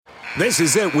This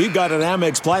is it. We've got an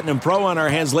Amex Platinum Pro on our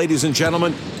hands, ladies and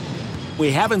gentlemen.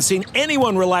 We haven't seen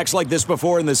anyone relax like this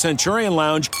before in the Centurion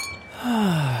Lounge.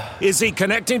 Is he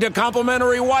connecting to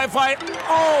complimentary Wi-Fi?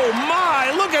 Oh,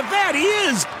 my. Look at that. He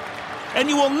is. And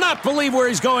you will not believe where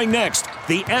he's going next.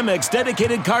 The Amex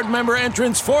dedicated card member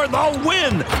entrance for the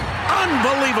win.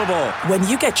 Unbelievable. When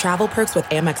you get travel perks with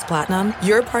Amex Platinum,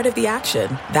 you're part of the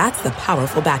action. That's the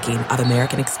powerful backing of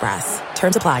American Express.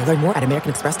 Terms apply. Learn more at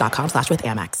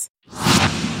americanexpress.com/withAmex.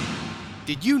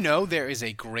 Did you know there is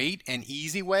a great and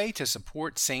easy way to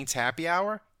support Saints Happy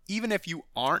Hour? Even if you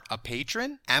aren't a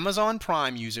patron, Amazon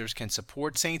Prime users can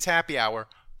support Saints Happy Hour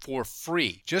for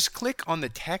free. Just click on the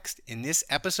text in this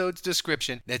episode's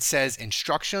description that says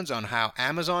instructions on how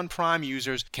Amazon Prime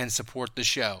users can support the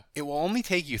show. It will only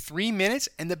take you 3 minutes,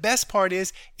 and the best part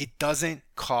is it doesn't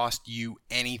cost you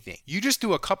anything. You just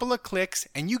do a couple of clicks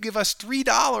and you give us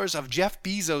 $3 of Jeff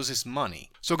Bezos' money.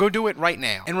 So go do it right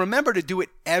now. And remember to do it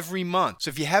every month. So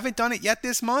if you haven't done it yet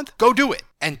this month, go do it.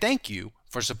 And thank you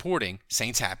for supporting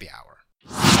Saints Happy Hour.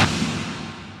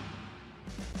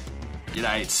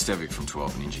 G'day, it's Stevic from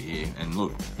 12 Ninja here, and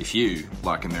look, if you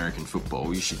like American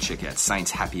football, you should check out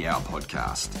Saints Happy Hour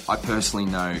podcast. I personally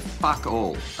know fuck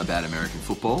all about American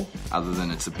football, other than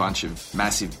it's a bunch of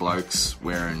massive blokes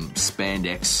wearing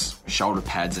spandex, shoulder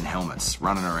pads and helmets,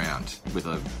 running around with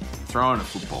throwing a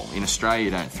football. In Australia,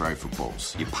 you don't throw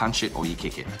footballs. You punch it or you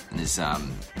kick it, and there's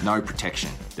no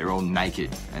protection. They're all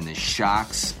naked, and there's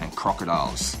sharks and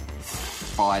crocodiles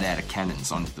fired out of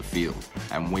cannons onto the field,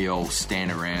 and we all stand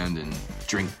around and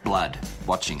drink blood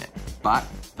watching it. But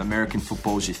if American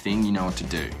football's your thing, you know what to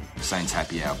do. Saints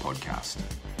Happy Hour podcast.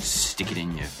 Stick it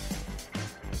in your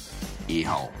ear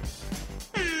hole.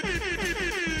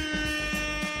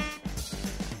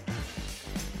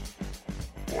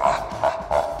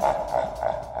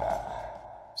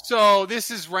 So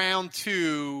this is round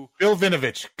 2. Bill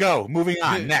Vinovich, go. Moving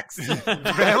on. Next.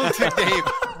 Round 2, Dave.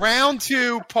 Round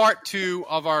 2, part 2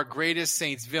 of our greatest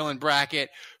Saints villain bracket.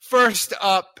 First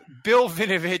up, Bill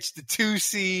Vinovich, the 2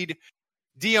 seed.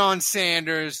 Deion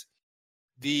Sanders,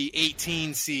 the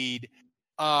 18 seed.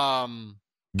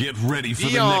 Get ready for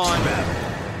the next battle.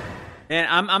 And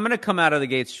I'm going to come out of the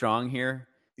gate strong here.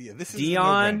 Yeah, this is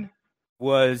Deion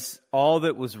was all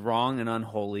that was wrong and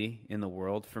unholy in the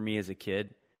world for me as a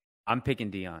kid. I'm picking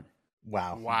Deion.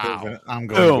 Wow. I'm Boom. going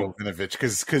Bill Vinovich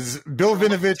because Bill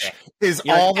Vinovich is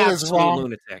all that is wrong.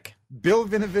 Lunatic. Bill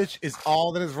Vinovich is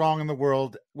all that is wrong in the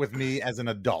world with me as an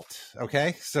adult.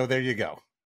 Okay, so there you go.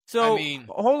 So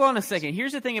hold on a second.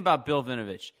 Here's the thing about Bill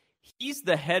Vinovich. He's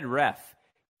the head ref.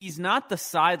 He's not the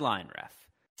sideline ref.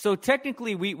 So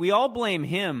technically, we all blame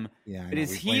him. Yeah, but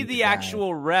is he the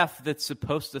actual ref that's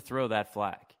supposed to throw that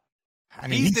flag? I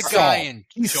mean, he's the guy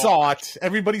he saw it.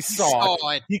 Everybody saw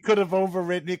it. He could have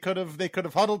overridden. They could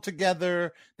have huddled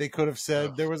together. They could have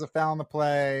said there was a foul in the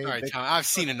play. All right, Tom, I've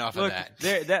seen enough of that.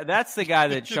 That's the guy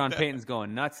that Sean Payton's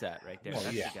going nuts at right there. Well,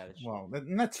 that's yeah. the guy Well,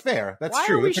 that's fair. That's Why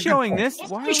true. Are we That's showing this?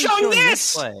 Why are we showing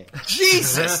this play?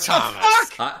 Jesus,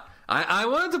 Thomas. I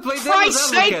wanted to play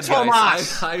Christ's devil's advocate, sake,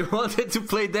 guys. I wanted to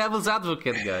play devil's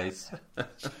advocate, guys.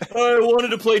 I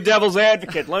wanted to play devil's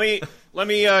advocate. Let me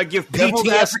give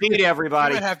PTSD to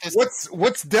everybody.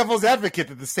 What's devil's advocate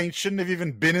that the Saints shouldn't have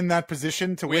even been in that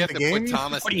position to win the game? Put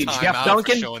Thomas What are you, in Jeff timeout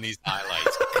Duncan? for showing these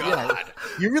highlights. God.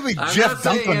 You really I'm Jeff not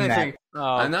saying Duncan that. anything.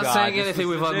 I'm not saying anything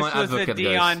without my advocate, This was a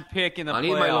Deion guys. pick in the I playoffs.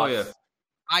 need my lawyer.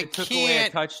 I Took away a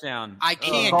can't. touchdown. I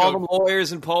can't Call go. them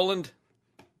lawyers in Poland.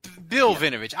 Bill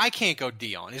Vinovich, I can't go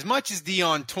Deion. As much as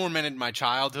Deion tormented my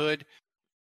childhood,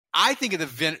 I think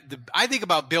I think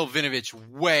about Bill Vinovich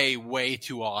way, way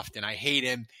too often. I hate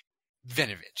him.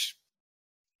 Vinovich.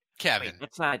 Kevin.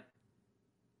 That's not.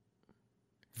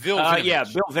 Bill Vinovich. Yeah,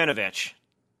 Bill Vinovich.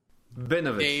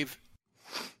 Vinovich. Dave.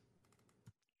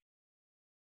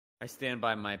 I stand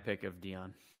by my pick of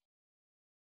Deion.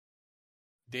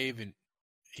 Dave, and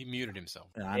he muted himself.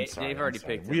 I'm sorry. Dave already I'm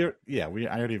sorry. picked him. I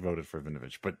already voted for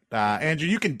Vinovich. But Andrew,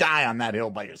 you can die on that hill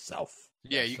by yourself.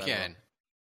 Yeah, you can.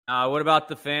 What about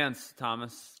the fans,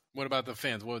 Thomas? What about the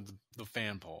fans? What was the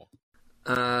fan poll?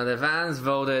 The fans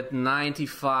voted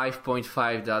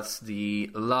 95.5. That's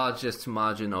the largest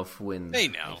margin of win. They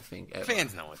know. I think, ever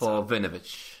Fans know what's for up.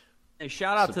 Vinovich. Hey,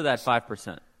 shout out to that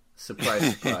 5%.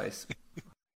 Surprise, surprise.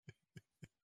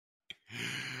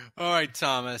 All right,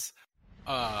 Thomas.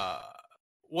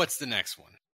 What's the next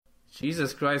one?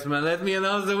 Jesus Christ, man! Let me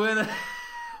announce the winner.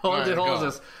 Hold All the right, go.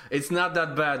 horses. It's not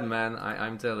that bad, man.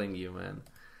 I'm telling you, man.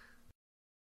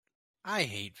 I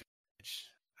hate Vinovich.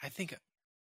 I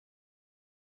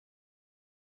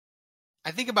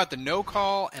think about the no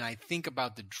call, and I think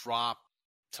about the drop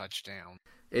touchdown.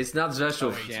 It's not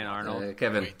Rzeszów, Dan Arnold.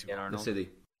 Kevin. Dan Arnold. The city.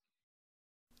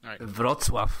 All right.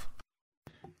 Wrocław.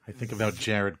 I think about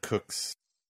Jared Cook's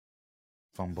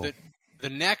fumble. The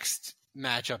next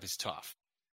matchup is tough.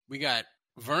 We got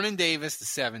Vernon Davis, the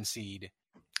 7 seed.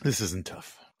 This isn't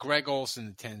tough. Greg Olsen,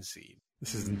 the 10 seed.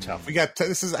 This isn't tough. We got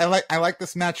I like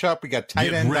this matchup. We got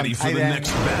tight end. Get ready for the next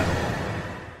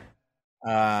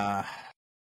battle.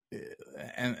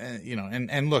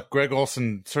 And look, Greg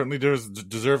Olsen certainly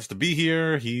deserves to be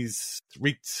here. He's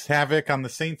wreaked havoc on the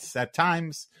Saints at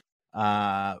times.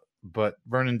 But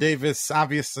Vernon Davis,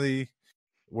 obviously,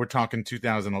 we're talking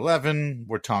 2011.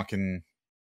 We're talking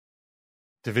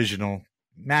divisional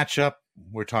matchup.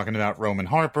 We're talking about Roman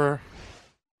Harper.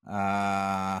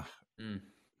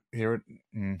 Here,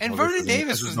 and Vernon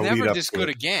Davis was never this good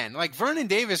again. Like, Vernon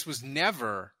Davis was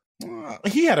never.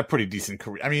 He had a pretty decent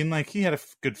career. I mean, like, he had a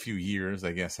good few years,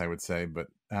 I guess I would say. But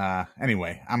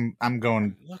anyway, I'm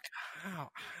going. Look how.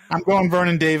 I'm going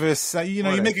Vernon Davis. You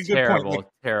make a good point. Like,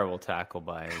 terrible tackle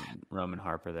by Roman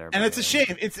Harper there. And it's a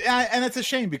shame. It's a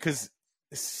shame because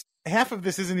half of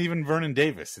this isn't even Vernon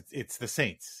Davis. It's the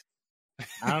Saints.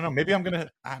 I don't know. Maybe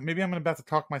I'm about to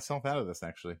talk myself out of this.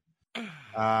 Actually,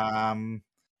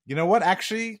 you know what?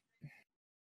 Actually,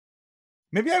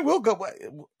 maybe I will go.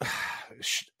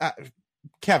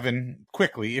 Kevin,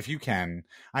 quickly, if you can.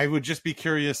 I would just be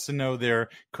curious to know their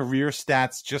career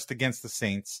stats just against the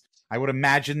Saints. I would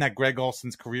imagine that Greg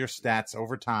Olsen's career stats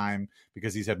over time,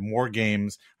 because he's had more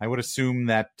games, I would assume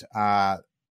that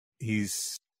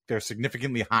they're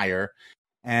significantly higher.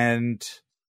 And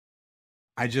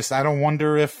I don't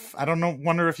wonder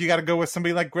if you got to go with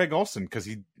somebody like Greg Olsen, because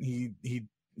he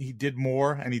did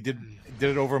more, and he did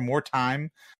it over more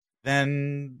time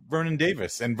than Vernon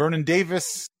Davis. And Vernon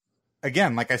Davis,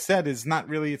 again, like I said, it's not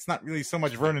really so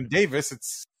much Vernon Davis.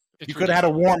 You could have had a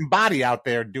warm body out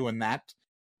there doing that.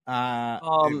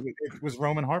 It was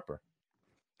Roman Harper.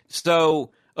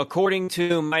 So, according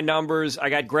to my numbers, I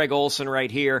got Greg Olsen right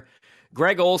here.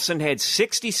 Greg Olsen had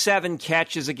 67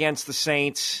 catches against the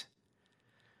Saints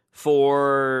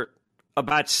for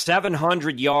about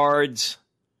 700 yards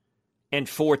and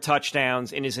 4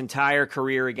 touchdowns in his entire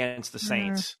career against the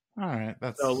Saints. All right.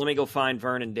 So let me go find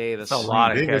Vernon Davis. That's a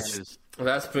lot of catches. Well,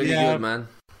 that's pretty good, man.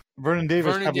 Vernon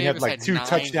Davis probably had like 2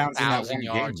 touchdowns in that one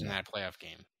yards game. In that playoff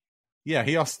game. Yeah,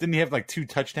 didn't he have like 2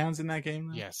 touchdowns in that game?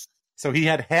 Though? Yes. So he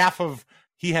had half of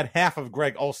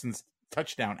Greg Olsen's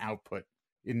touchdown output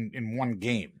in one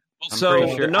game.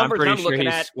 The numbers I'm looking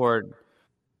at scored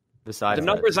the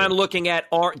numbers I'm looking at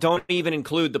don't even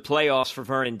include the playoffs for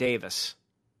Vernon Davis.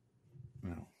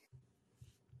 No.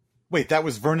 Wait, that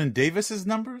was Vernon Davis's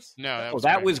numbers? No,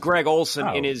 that was Greg Olsen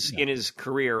in his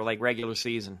career, like regular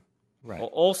season. Right.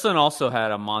 Well, Olsen also had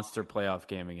a monster playoff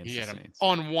game against the Saints.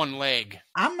 On one leg.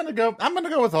 I'm gonna go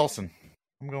with Olsen.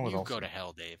 I'm going with Olsen. Go to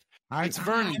hell, Dave. It's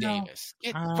Vernon Davis.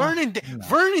 No. Vernon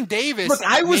Davis. Look,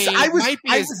 might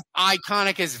be as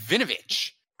iconic as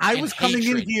Vinovich. I was coming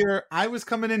in here. I was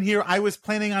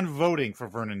planning on voting for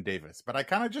Vernon Davis, but I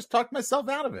kind of just talked myself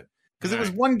out of it because it was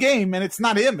one game and it's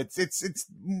not him. It's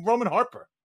Roman Harper.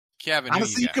 Kevin,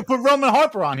 honestly, you could put Roman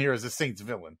Harper on here as a Saints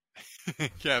villain.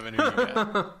 Kevin, who you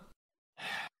got?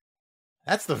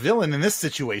 That's the villain in this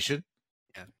situation.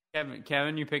 Yeah.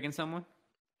 Kevin, you picking someone?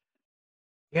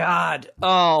 God,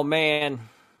 oh man,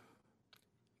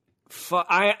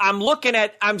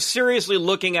 I'm seriously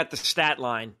looking at the stat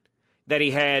line that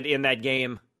he had in that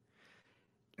game.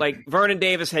 Like, Vernon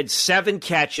Davis had 7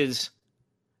 catches,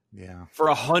 for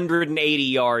 180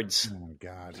 yards. Oh my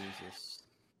God, Jesus!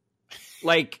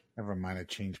 Like, never mind, I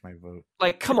changed my vote.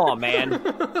 Like, come on, man.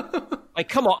 Like,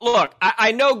 come on. Look,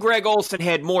 I know Greg Olsen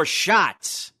had more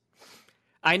shots.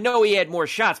 I know he had more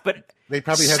shots, but they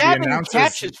probably had 7 the announcers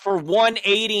catches for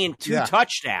 180 and 2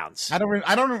 touchdowns. I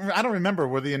don't remember.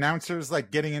 Were the announcers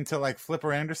like getting into like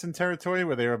Flipper Anderson territory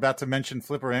where they were about to mention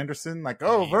Flipper Anderson? Like,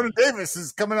 oh, Vernon Davis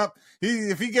is coming up.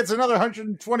 If he gets another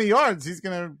 120 yards, he's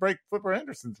going to break Flipper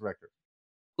Anderson's record.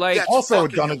 Like, that's also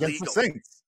done against the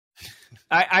Saints.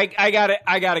 I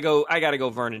gotta go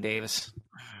Vernon Davis.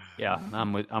 Yeah,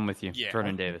 I'm with you. Yeah.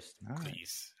 Vernon Davis.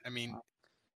 Please. I mean,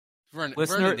 Vernon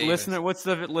listener, what's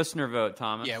the listener vote,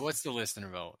 Thomas? Yeah, what's the listener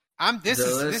vote? This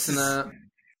is a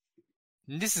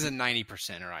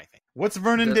 90%er, I think. What's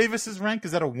Vernon Davis's rank?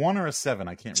 Is that a 1 or a 7?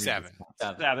 I can't read. 7.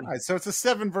 7. All right, so it's a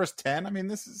 7 versus 10. I mean,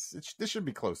 this should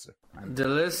be closer. The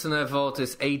listener vote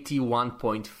is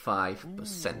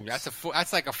 81.5%.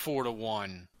 That's like a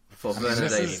 4-1 for Vernon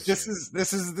Davis. This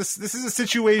is a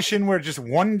situation where just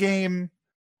one game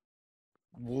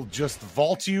will just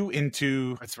vault you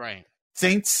into. That's right.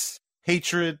 Saints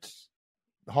hatred,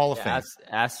 Hall of Fame.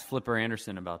 Ask Flipper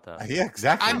Anderson about that. Yeah,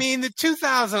 exactly. I mean, the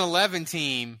 2011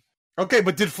 team. Okay,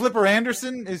 but did Flipper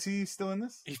Anderson, is he still in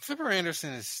this? Flipper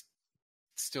Anderson is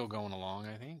still going along,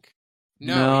 I think.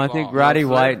 No, I think Roddy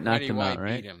White knocked him out,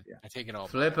 right? Beat him. I take it all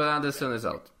back. Flipper Anderson is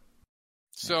out.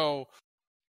 So,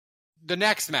 the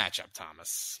next matchup,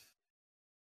 Thomas.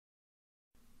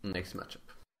 Next matchup.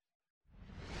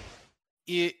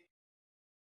 Get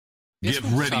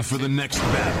ready for the next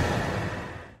battle.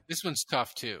 This one's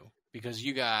tough too because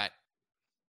you got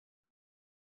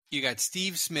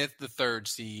Steve Smith, the 3rd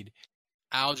seed,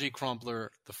 Alge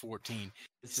Crumpler, the 14.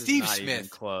 This Steve is not Smith, even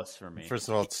close for me. First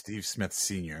of all, it's Steve Smith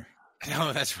Sr.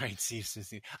 No, that's right, Steve Smith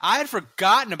Sr. I had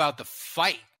forgotten about the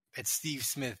fight that Steve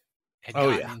Smith had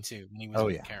gotten into when he was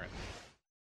with Karen.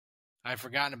 I had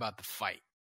forgotten about the fight.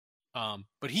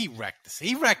 But he wrecked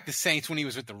the Saints when he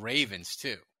was with the Ravens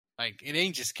too. Like it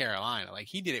ain't just Carolina. Like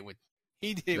he did it with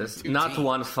There's 2 not teams.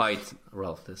 one fight,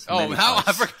 Ralph. There's Oh, many how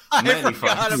fights. I Many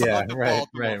forgot fights. about the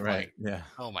Baltimore right. fight. Yeah.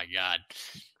 Oh my God.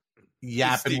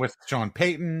 Yapping with Sean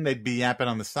Payton. They'd be yapping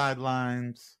on the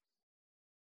sidelines.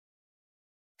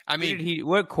 I mean,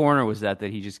 what corner was that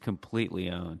he just completely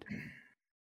owned?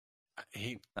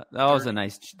 That was a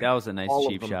nice cheap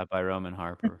shot by Roman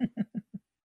Harper.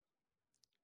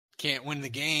 Can't win the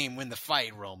game, win the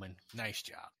fight, Roman. Nice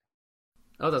job.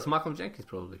 Oh, that's Malcolm Jenkins,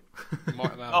 probably.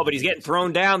 Oh, but he's getting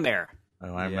thrown down there.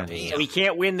 Oh, I remember. So he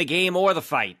can't win the game or the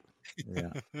fight.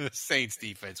 Yeah. The Saints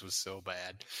defense was so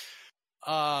bad.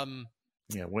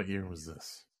 Yeah, what year was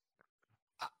this?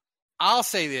 I'll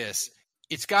say this.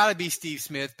 It's got to be Steve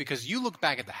Smith because you look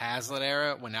back at the Hazlitt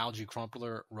era when Alge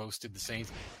Crumpler roasted the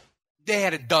Saints. They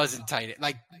had a dozen tight ends.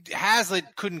 Like,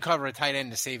 Hazlitt couldn't cover a tight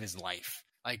end to save his life.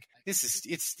 Like, it's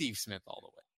Steve Smith all the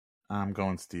way. I'm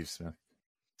going Steve Smith.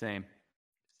 Same.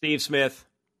 Steve Smith.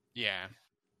 Yeah.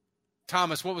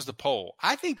 Thomas, what was the poll?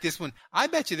 I think this one, I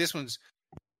bet you this one's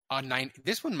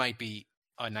this one might be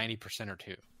a 90% or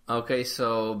 2. Okay,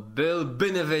 so Bill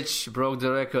Binovich broke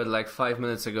the record like 5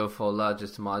 minutes ago for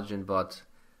largest margin, but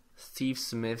Steve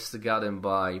Smith's got him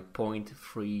by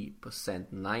 0.3%.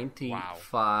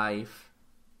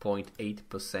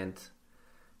 95.8%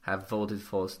 have voted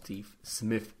for Steve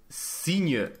Smith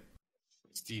Sr.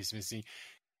 Steve Smith Sr.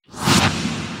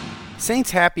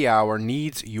 Saints Happy Hour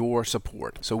needs your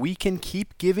support so we can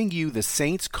keep giving you the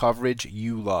Saints coverage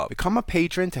you love. Become a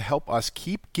patron to help us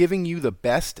keep giving you the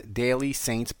best daily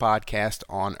Saints podcast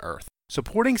on earth.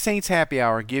 Supporting Saints Happy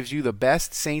Hour gives you the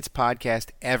best Saints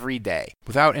podcast every day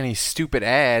without any stupid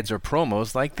ads or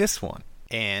promos like this one.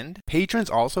 And patrons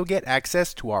also get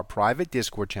access to our private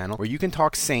Discord channel where you can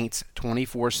talk Saints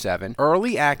 24/7,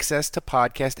 early access to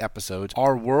podcast episodes,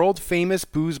 our world-famous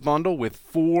booze bundle with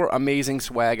 4 amazing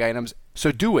swag items.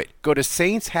 So do it. Go to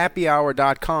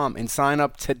saintshappyhour.com and sign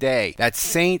up today.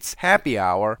 That's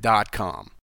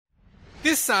saintshappyhour.com.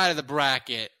 This side of the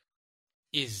bracket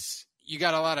is, you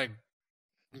got a lot of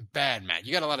bad match.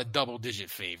 You got a lot of double-digit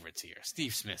favorites here.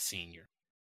 Steve Smith Sr.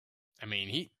 I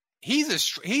mean, He's a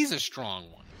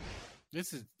strong one.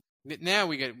 This is now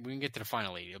we can get to the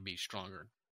final 8. It'll be stronger.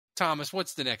 Thomas,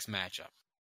 what's the next matchup?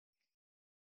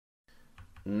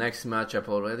 Next matchup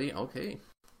already. Okay,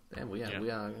 damn, we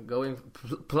are going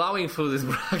plowing through this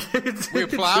bracket. We're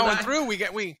plowing through.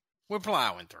 We're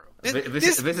plowing through.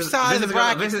 This is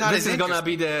gonna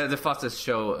be the fastest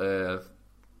show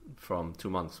from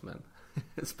 2 months, man.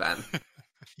 Span.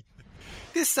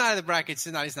 This side of the bracket is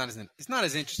not as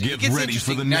interesting. Get ready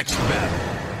for the next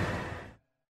battle.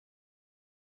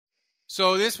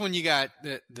 So this one you got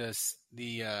the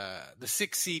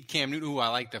 6 seed Cam Newton. Ooh, I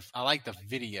like the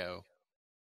video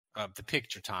of the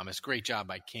picture, Thomas. Great job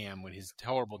by Cam with his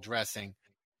horrible dressing.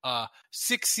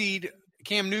 6 seed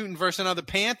Cam Newton versus another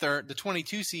Panther, the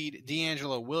 22 seed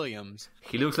D'Angelo Williams.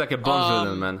 He looks like a Bond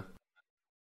villain, man.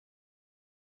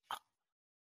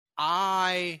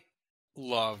 I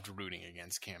loved rooting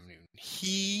against Cam Newton.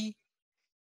 He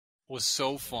was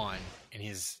so fun in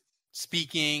his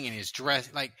speaking and his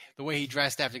dress, like the way he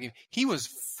dressed after the game. He was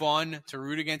fun to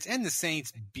root against, and the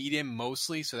Saints beat him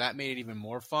mostly, so that made it even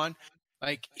more fun.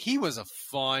 Like, he was a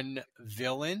fun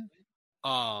villain.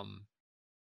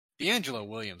 D'Angelo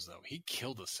Williams, though, he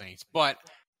killed the Saints, but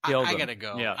I gotta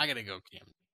go. Yeah. I gotta go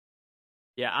Cam.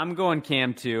 Yeah, I'm going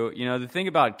Cam too. You know, the thing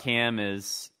about Cam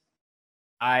is,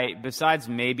 besides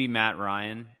maybe Matt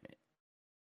Ryan,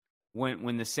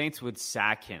 when the Saints would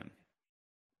sack him,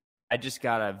 I just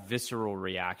got a visceral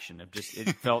reaction of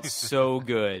it felt so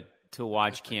good to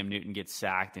watch Cam Newton get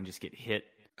sacked and just get hit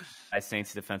by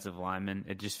Saints defensive linemen.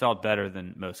 It just felt better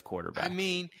than most quarterbacks. I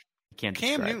mean, Cam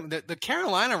Newton, the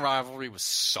Carolina rivalry was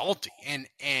salty, and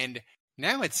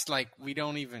now it's like we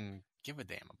don't even give a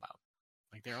damn about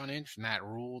Like they're uninteresting. Matt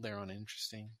Rule, they're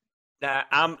uninteresting.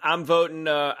 I'm voting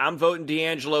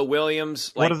D'Angelo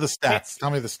Williams. What are the stats?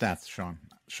 Tell me the stats, Sean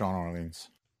Orleans.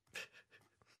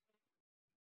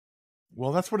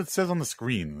 Well, that's what it says on the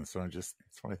screen. So that's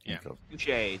what I think of.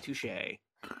 Touche.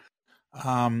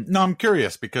 No, I'm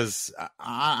curious because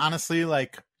honestly,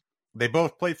 like they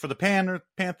both played for the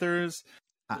Panthers.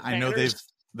 I know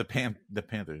the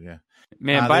Panthers. Yeah,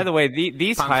 man. By the way,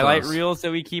 these highlight reels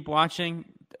that we keep watching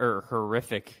are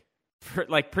horrific.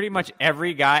 Like pretty much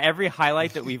every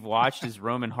highlight that we've watched is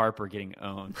Roman Harper getting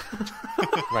owned.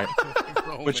 Right.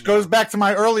 Which goes back to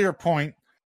my earlier point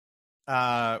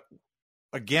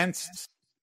against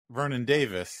Vernon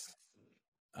Davis,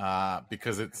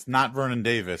 because it's not Vernon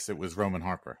Davis, it was Roman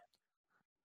Harper.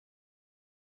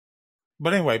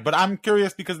 But anyway, I'm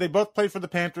curious because they both played for the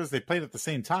Panthers. They played at the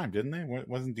same time, didn't they?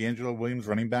 Wasn't D'Angelo Williams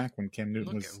running back when Cam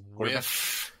Newton was quarterback?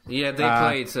 Yeah, they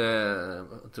played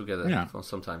together for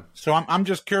some time. So I'm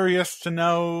just curious to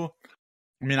know.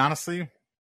 I mean, honestly,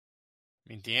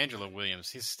 D'Angelo Williams,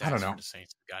 his stats for the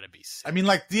Saints have got to be sick. I mean,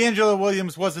 like D'Angelo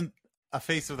Williams wasn't a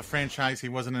face of the franchise. He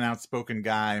wasn't an outspoken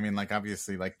guy. I mean, like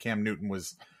obviously, like Cam Newton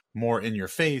was more in your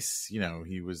face. You know,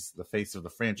 he was the face of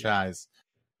the franchise.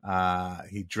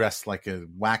 He dressed like a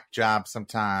whack job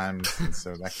sometimes, and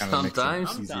so that kind of makes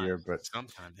it easier.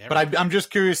 But I'm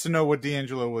just curious to know what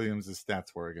D'Angelo Williams'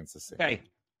 stats were against the Saints. Okay,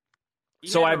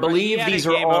 so I believe these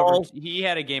are all. He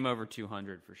had a game over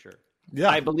 200 for sure.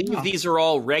 Yeah, I believe these are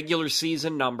all regular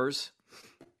season numbers.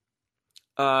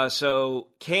 So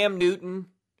Cam Newton,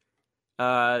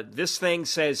 this thing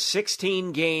says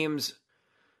 16 games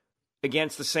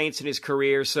against the Saints in his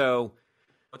career. So.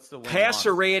 What's the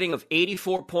passer rating of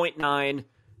 84.9,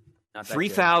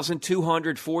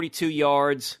 3,242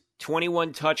 yards,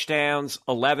 21 touchdowns,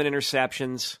 11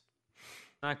 interceptions.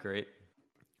 Not great.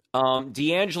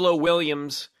 D'Angelo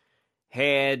Williams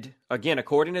had, again,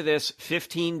 according to this,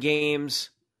 15 games,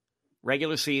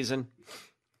 regular season,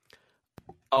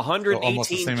 118 almost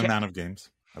the same amount of games.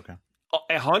 Okay.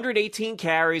 118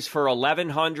 carries for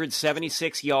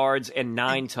 1,176 yards and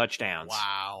 9 touchdowns.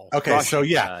 Wow. Okay, rushing. so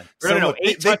yeah. No,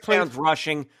 8 touchdowns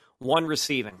rushing, 1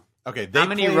 receiving. Okay.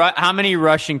 How many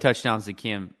rushing touchdowns did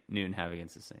Cam Newton have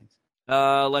against the Saints?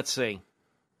 Let's see.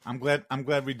 I'm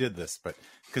glad we did this, but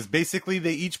because basically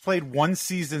they each played one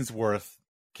season's worth.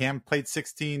 Cam played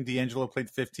 16, D'Angelo played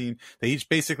 15. They each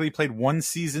basically played one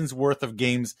season's worth of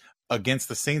games against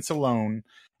the Saints alone.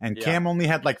 And Cam only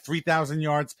had like 3,000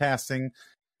 yards passing,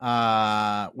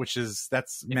 which is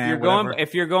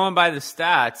if you're going by the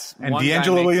stats. And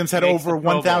D'Angelo Williams had over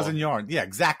 1,000 yards. Yeah,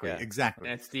 exactly.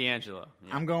 That's D'Angelo.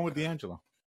 Yeah. I'm going with D'Angelo.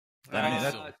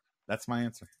 That's my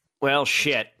answer. Well,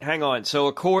 shit. Hang on. So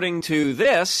according to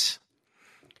this,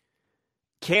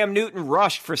 Cam Newton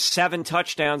rushed for 7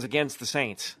 touchdowns against the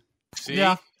Saints. See?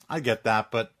 Yeah, I get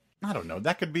that, but I don't know.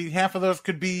 That could be half of those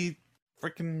could be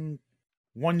freaking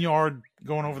 1 yard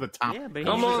going over the top. Yeah, but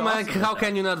come on, man. How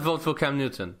can you not vote for Cam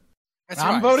Newton?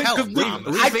 I'm voting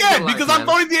because I'm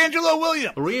voting D'Angelo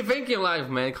Williams. Rethink your life,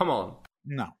 man. Come on.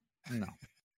 No.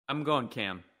 I'm going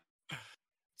Cam.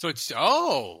 So it's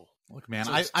look, man.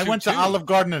 So I went to Olive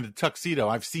Garden in a tuxedo.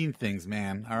 I've seen things,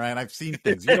 man. All right, I've seen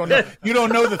things. You don't know. You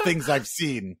don't know the things I've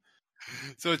seen.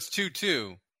 So it's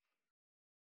 2-2.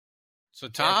 So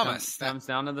Thomas, comes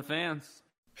down to the fans.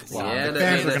 Well, the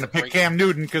fans are going to pick Cam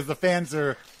Newton because the fans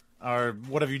are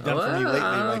what have you done for me lately?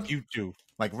 Like you two,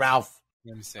 like Ralph.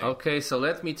 Okay, so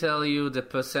let me tell you the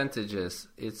percentages.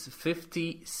 It's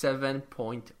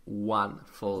 57.1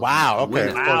 for wow. Okay,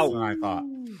 winner. Wow. Than I thought,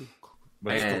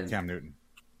 but it's still Cam Newton.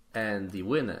 And the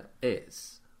winner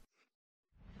is.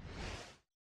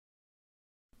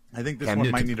 I think this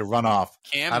one might need a runoff.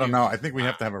 I don't know. I think we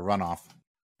have to have a runoff.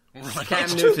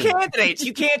 It's 2 candidates.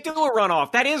 You can't do a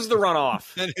runoff. That is the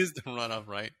runoff. That is the runoff,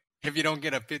 right? If you don't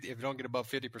get above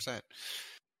 50%.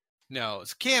 No,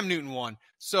 it's Cam Newton won.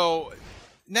 So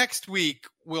next week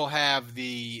we'll have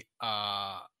the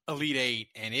Elite Eight,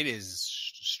 and it is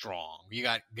strong. You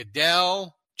got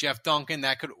Goodell, Jeff Duncan.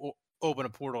 That could open a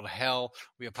portal to hell.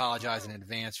 We apologize in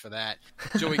advance for that.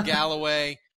 Joey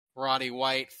Galloway, Roddy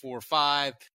White,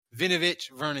 4-5. Vinovich,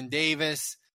 Vernon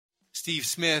Davis, Steve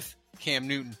Smith, Cam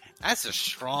Newton. That's a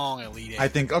strong Elite Eight. I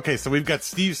think, okay, so we've got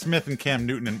Steve Smith and Cam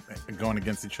Newton going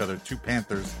against each other, 2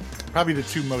 Panthers, probably the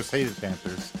 2 most hated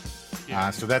Panthers.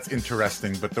 So that's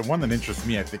interesting. But the one that interests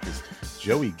me, I think, is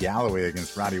Joey Galloway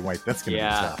against Roddy White. That's going to be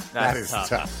tough. That is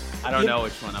tough. I don't know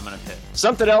which one I'm going to pick.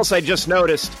 Something else I just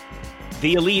noticed,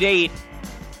 the Elite Eight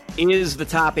is the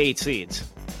top 8 seeds.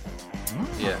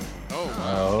 Yeah.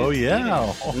 Oh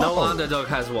yeah. No underdog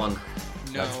has one.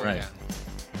 No, that's right.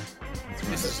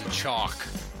 This is a chalk.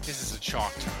 This is a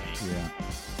chalk to me.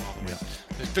 Yeah.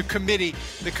 The committee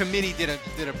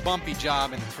did a bumpy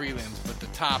job in the prelims, but the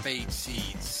top 8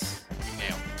 seeds, we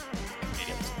nailed it. They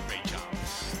did a great job.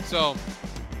 So,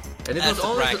 and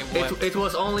it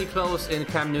was only close in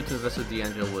Cam Newton versus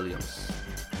D'Angelo Williams.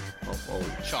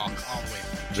 Chalk all the way.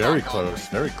 Very close.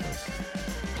 Very close.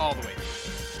 All the way.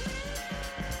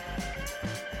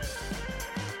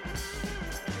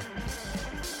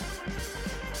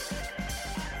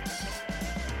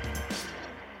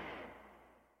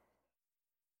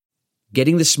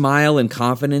 Getting the smile and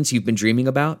confidence you've been dreaming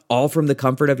about, all from the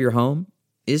comfort of your home,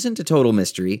 isn't a total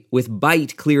mystery with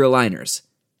Byte clear aligners.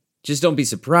 Just don't be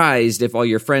surprised if all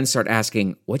your friends start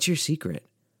asking, "What's your secret?"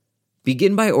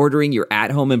 Begin by ordering your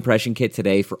at-home impression kit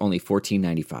today for only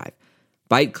 $14.95.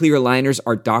 Byte clear aligners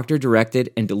are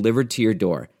doctor-directed and delivered to your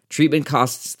door. Treatment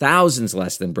costs thousands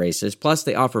less than braces, plus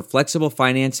they offer flexible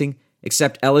financing,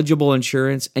 accept eligible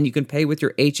insurance, and you can pay with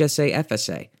your HSA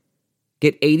FSA.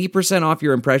 Get 80% off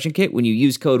your impression kit when you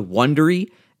use code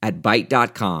WONDERY at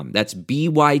Byte.com. That's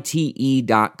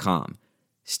BYTE.com.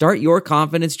 Start your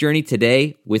confidence journey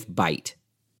today with Byte.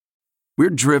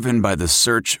 We're driven by the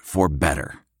search for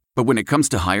better. But when it comes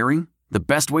to hiring, the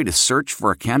best way to search for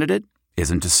a candidate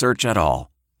isn't to search at all.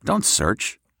 Don't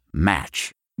search.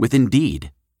 Match. With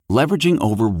Indeed. Leveraging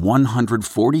over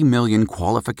 140 million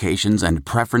qualifications and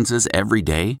preferences every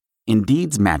day,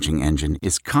 Indeed's matching engine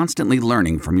is constantly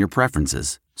learning from your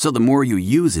preferences. So the more you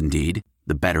use Indeed,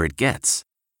 the better it gets.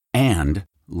 And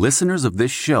listeners of this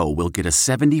show will get a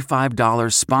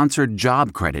 $75 sponsored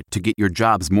job credit to get your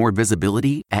jobs more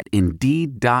visibility at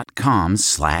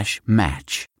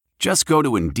Indeed.com/match. Just go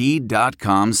to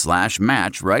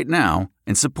Indeed.com/match right now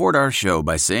and support our show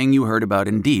by saying you heard about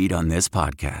Indeed on this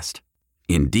podcast.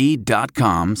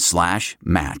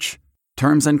 Indeed.com/match.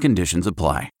 Terms and conditions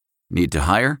apply. Need to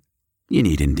hire? You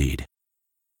need Indeed.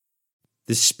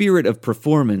 The spirit of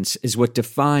performance is what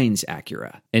defines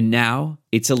Acura, and now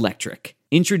it's electric.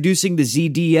 Introducing the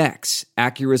ZDX,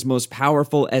 Acura's most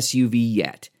powerful SUV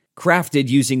yet. Crafted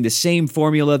using the same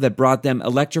formula that brought them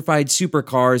electrified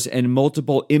supercars and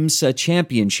multiple IMSA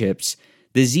championships,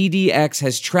 the ZDX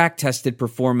has track-tested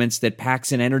performance that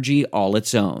packs an energy all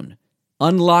its own.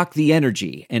 Unlock the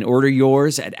energy and order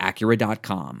yours at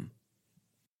Acura.com.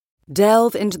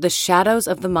 Delve into the shadows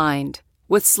of the mind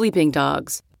with Sleeping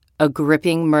Dogs, a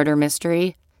gripping murder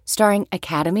mystery starring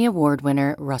Academy Award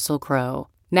winner Russell Crowe.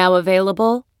 Now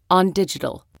available on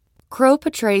digital. Crowe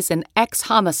portrays an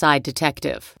ex-homicide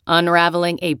detective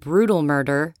unraveling a brutal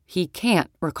murder he can't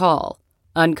recall.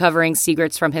 Uncovering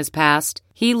secrets from his past,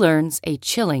 he learns a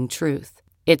chilling truth.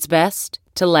 It's best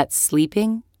to let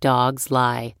sleeping dogs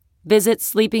lie. Visit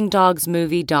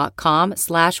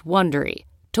sleepingdogsmovie.com/Wondery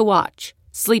to watch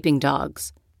Sleeping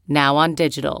Dogs, now on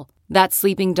digital. That's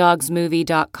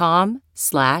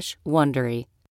sleepingdogsmovie.com/Wondery.